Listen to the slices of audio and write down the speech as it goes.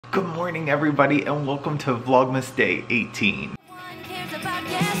Good morning everybody and welcome to Vlogmas Day 18.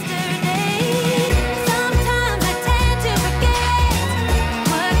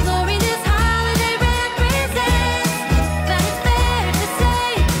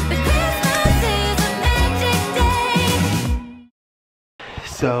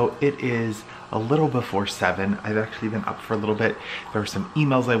 So it is a little before 7. I've actually been up for a little bit. There were some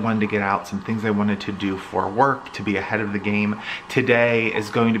emails I wanted to get out, some things I wanted to do for work to be ahead of the game. Today is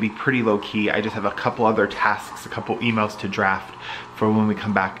going to be pretty low key. I just have a couple other tasks, a couple emails to draft for when we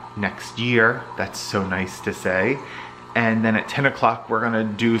come back next year. That's so nice to say. And then at 10 o'clock, we're gonna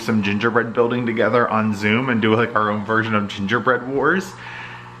do some gingerbread building together on Zoom and do like our own version of Gingerbread Wars.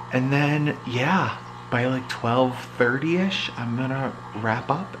 And then, yeah, by like 12:30ish, I'm gonna wrap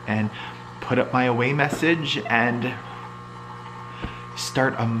up and put up my away message and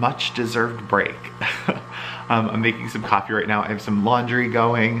start a much deserved break. I'm making some coffee right now. I have some laundry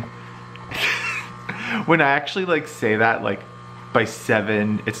going. When I actually like say that, like by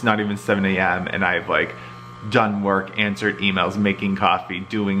 7, it's not even 7 a.m. and I've like done work, answered emails, making coffee,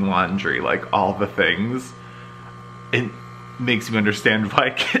 doing laundry, like all the things. It makes me understand why I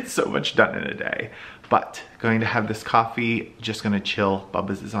get so much done in a day. But going to have this coffee, just gonna chill.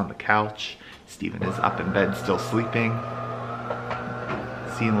 Bubba's is on the couch. Steven is up in bed, still sleeping.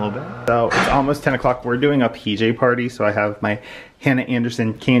 See you in a little bit. So it's almost 10 o'clock. We're doing a PJ party, so I have my Hannah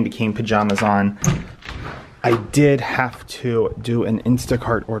Anderson candy cane pajamas on. I did have to do an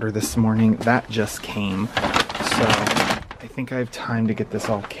Instacart order this morning. That just came. So I think I have time to get this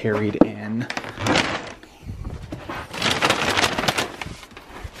all carried in.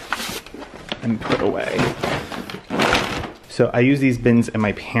 And put away. So I use these bins in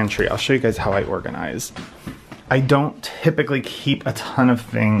my pantry. I'll show you guys how I organize. I don't typically keep a ton of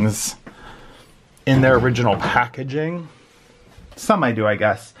things in their original packaging. Some I do, I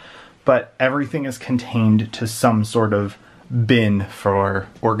guess, but everything is contained to some sort of bin for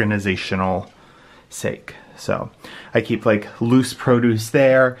organizational sake. So I keep like loose produce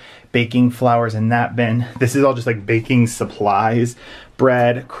there, baking flours in that bin. This is all just like baking supplies,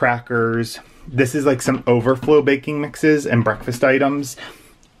 bread, crackers. This is like some overflow baking mixes and breakfast items.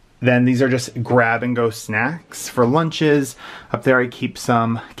 Then these are just grab and go snacks for lunches. Up there I keep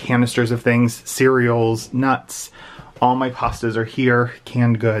some canisters of things, cereals, nuts. All my pastas are here,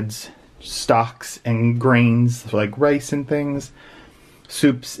 canned goods, stocks and grains for like rice and things.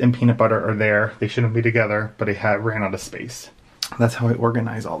 Soups and peanut butter are there. They shouldn't be together, but I ran out of space. That's how I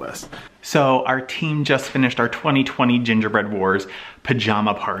organize all this. So our team just finished our 2020 Gingerbread Wars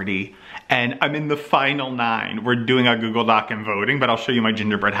pajama party, and I'm in the final 9. We're doing a Google Doc and voting, but I'll show you my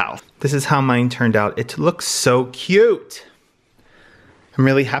gingerbread house. This is how mine turned out. It looks so cute. I'm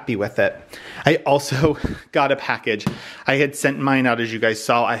really happy with it. I also got a package. I had sent mine out, as you guys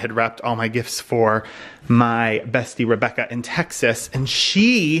saw. I had wrapped all my gifts for my bestie Rebecca in Texas, and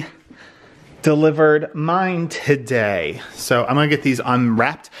she delivered mine today. So I'm gonna get these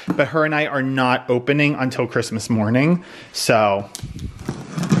unwrapped, but her and I are not opening until Christmas morning. So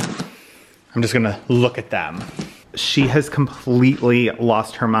I'm just gonna look at them. She has completely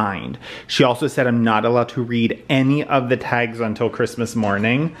lost her mind. She also said I'm not allowed to read any of the tags until Christmas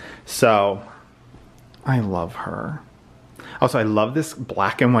morning. So I love her. Also, I love this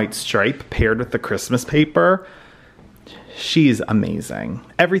black and white stripe paired with the Christmas paper. She's amazing.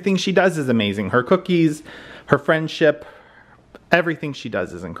 Everything she does is amazing. Her cookies, her friendship, everything she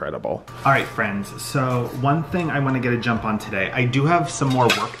does is incredible. All right, friends, so one thing I want to get a jump on today. I do have some more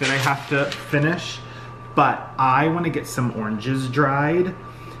work that I have to finish, but I want to get some oranges dried.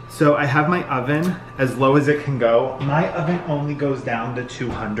 So I have my oven as low as it can go. My oven only goes down to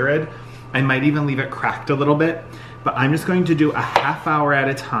 200. I might even leave it cracked a little bit, but I'm just going to do a half hour at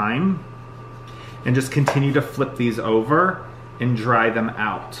a time and just continue to flip these over and dry them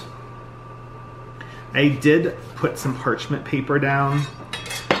out. I did put some parchment paper down.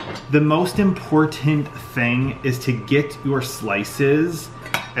 The most important thing is to get your slices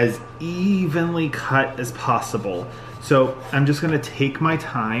as evenly cut as possible. So I'm just gonna take my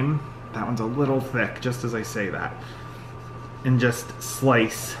time. That one's a little thick, just as I say that. And just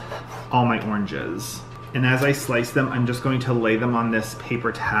slice all my oranges. And as I slice them, I'm just going to lay them on this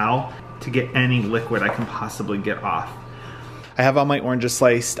paper towel to get any liquid I can possibly get off. I have all my oranges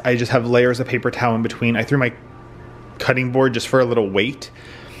sliced. I just have layers of paper towel in between. I threw my cutting board just for a little weight.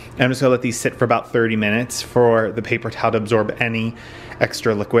 And I'm just gonna let these sit for about 30 minutes for the paper towel to absorb any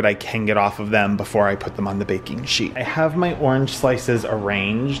extra liquid I can get off of them before I put them on the baking sheet. I have my orange slices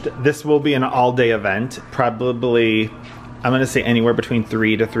arranged. This will be an all-day event, probably I'm gonna say anywhere between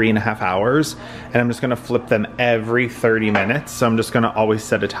 3 to 3.5 hours. And I'm just gonna flip them every 30 minutes. So I'm just gonna always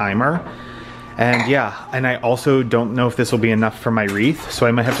set a timer. And yeah, and I also don't know if this will be enough for my wreath, so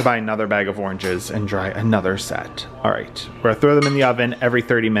I might have to buy another bag of oranges and dry another set. All right, we're gonna throw them in the oven every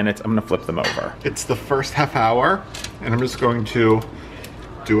 30 minutes. I'm gonna flip them over. It's the first half hour, and I'm just going to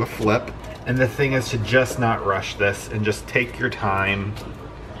do a flip. And the thing is to just not rush this and just take your time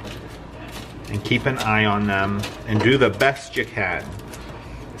and keep an eye on them and do the best you can.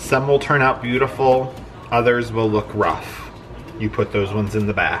 Some will turn out beautiful, others will look rough. You put those ones in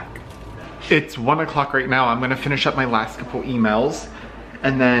the back. It's 1 o'clock right now. I'm gonna finish up my last couple emails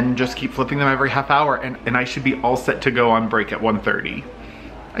and then just keep flipping them every half hour and I should be all set to go on break at 1:30.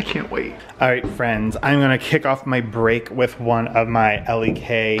 I can't wait. All right, friends, I'm gonna kick off my break with one of my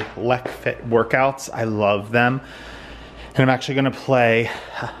LEK Lek Fit workouts. I love them. And I'm actually gonna play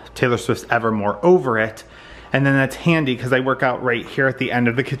Taylor Swift's Evermore over it. And then that's handy because I work out right here at the end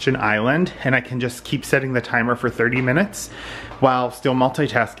of the kitchen island and I can just keep setting the timer for 30 minutes while still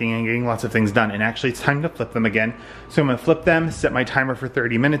multitasking and getting lots of things done. And actually it's time to flip them again. So I'm gonna flip them, set my timer for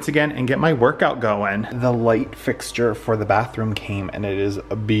 30 minutes again and get my workout going. The light fixture for the bathroom came and it is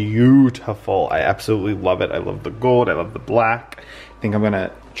beautiful. I absolutely love it. I love the gold, I love the black. I think I'm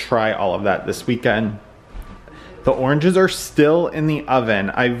gonna try all of that this weekend. The oranges are still in the oven.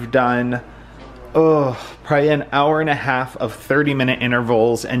 I've done probably an hour and a half of 30-minute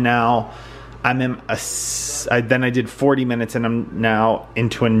intervals, and now I'm in then I did 40 minutes and I'm now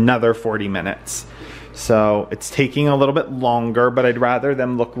into another 40 minutes. So it's taking a little bit longer, but I'd rather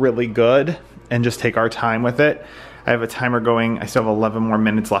them look really good and just take our time with it. I have a timer going. I still have 11 more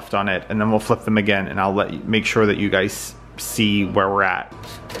minutes left on it, and then we'll flip them again and I'll make sure that you guys see where we're at.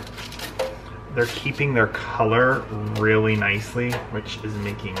 They're keeping their color really nicely, which is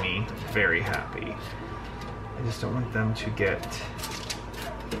making me very happy. I just don't want them to get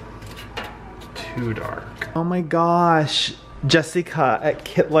too dark. Oh my gosh, Jessica at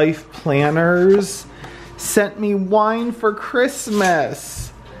Kit Life Planners sent me wine for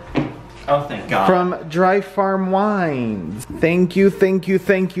Christmas. Oh, thank God. From Dry Farm Wines. Thank you, thank you,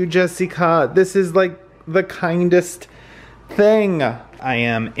 thank you, Jessica. This is like the kindest thing. I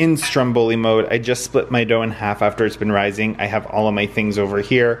am in Stromboli mode. I just split my dough in half after it's been rising. I have all of my things over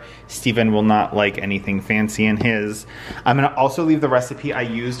here. Steven will not like anything fancy in his. I'm gonna also leave the recipe I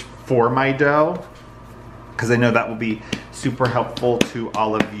used for my dough because I know that will be super helpful to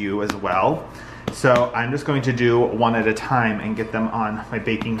all of you as well. So I'm just going to do one at a time and get them on my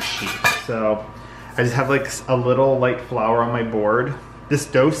baking sheet. So I just have like a little light flour on my board. This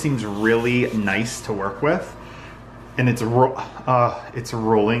dough seems really nice to work with. And it's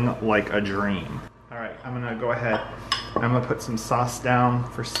rolling like a dream. All right, I'm gonna go ahead. I'm gonna put some sauce down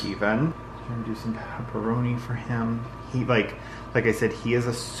for Steven. I'm gonna do some pepperoni for him. He like I said, he is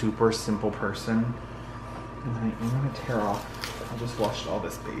a super simple person. And then I'm gonna tear off. I just washed all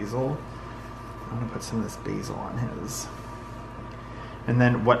this basil. I'm gonna put some of this basil on his. And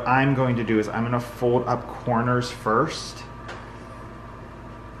then what I'm going to do is I'm gonna fold up corners first,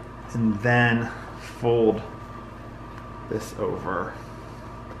 and then fold this over.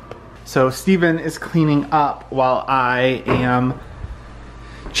 So Steven is cleaning up while I am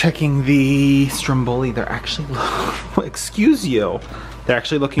checking the Stromboli. They're actually, excuse you, they're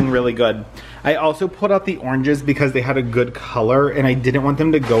actually looking really good. I also pulled out the oranges because they had a good color and I didn't want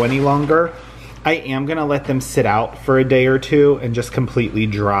them to go any longer. I am gonna let them sit out for a day or two and just completely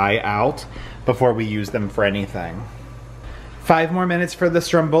dry out before we use them for anything. 5 more minutes for the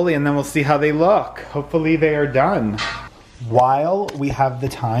Stromboli and then we'll see how they look. Hopefully they are done. While we have the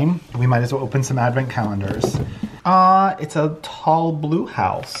time, we might as well open some advent calendars. It's a tall blue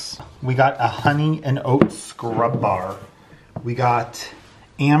house. We got a honey and oat scrub bar. We got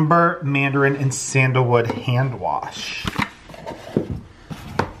amber, mandarin, and sandalwood hand wash.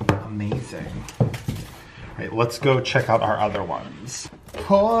 Amazing. All right, let's go check out our other ones.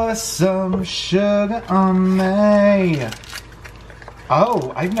 Pour some sugar on me.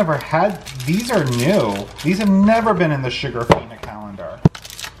 Oh, I've never had, these are new. These have never been in the Sugar Fina calendar.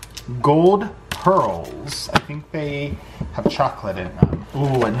 Gold pearls. I think they have chocolate in them.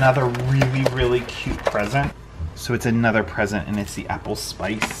 Ooh, another really, really cute present. So it's another present and it's the apple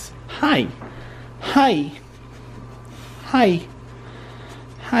spice. Hi. Hi. Hi.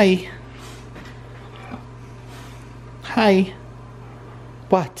 Hi. Hi.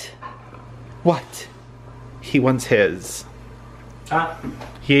 What? What? He wants his.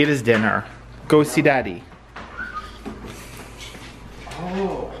 He ate his dinner. Go see Daddy.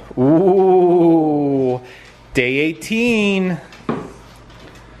 Oh. Ooh. Day 18.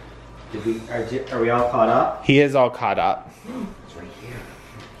 Did Are we all caught up? He is all caught up. It's right here.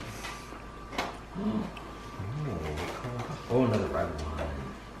 Oh, another red one.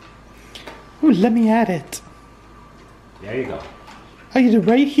 Ooh, let me at it. There you go. Oh, you did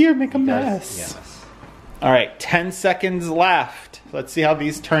right here, make a mess. Yes. All right, 10 seconds left. Let's see how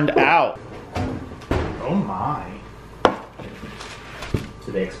these turned out. Oh my.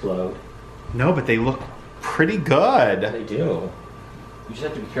 Do they explode? No, but they look pretty good. They do. You just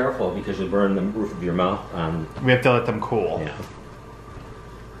have to be careful because you'll burn the roof of your mouth on. We have to let them cool. Yeah.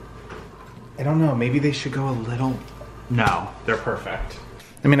 I don't know, maybe they should go a little... No, they're perfect.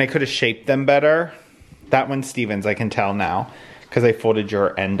 I mean, I could have shaped them better. That one's Steven's, I can tell now, because I folded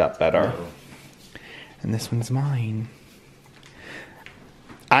your end up better. Oh. And this one's mine.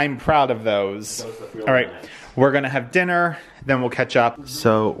 I'm proud of those. All right, we're gonna have dinner, then we'll catch up.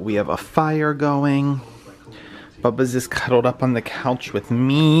 So we have a fire going. Bubba's just cuddled up on the couch with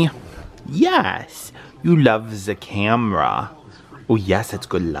me. Yes, you love the camera. Oh yes, it's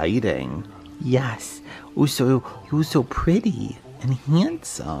good lighting. Yes, oh so you're so pretty and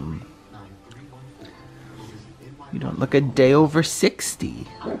handsome. You don't look a day over 60.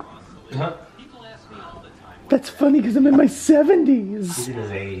 Huh? That's funny because I'm in my 70s. He's in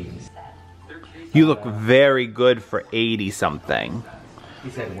his 80s. You look very good for 80 something. He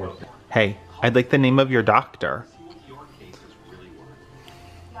said work. Hey, I'd like the name of your doctor.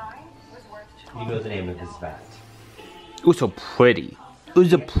 You know the name of his vet. Ooh, so pretty.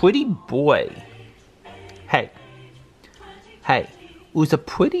 Ooh, a pretty boy. Hey. Hey. Ooh, a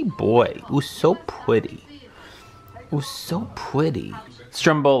pretty boy. Ooh, so pretty. Ooh, so pretty.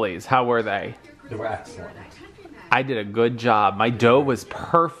 Strombolis, how were they? They were excellent. I did a good job. My dough was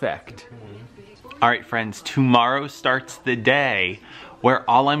perfect. All right, friends, tomorrow starts the day where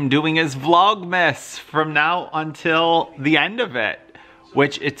all I'm doing is Vlogmas from now until the end of it.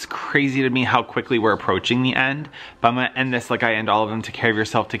 Which it's crazy to me how quickly we're approaching the end. But I'm gonna end this like I end all of them. Take care of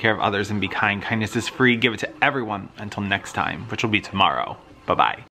yourself, take care of others, and be kind. Kindness is free. Give it to everyone until next time, which will be tomorrow. Bye-bye.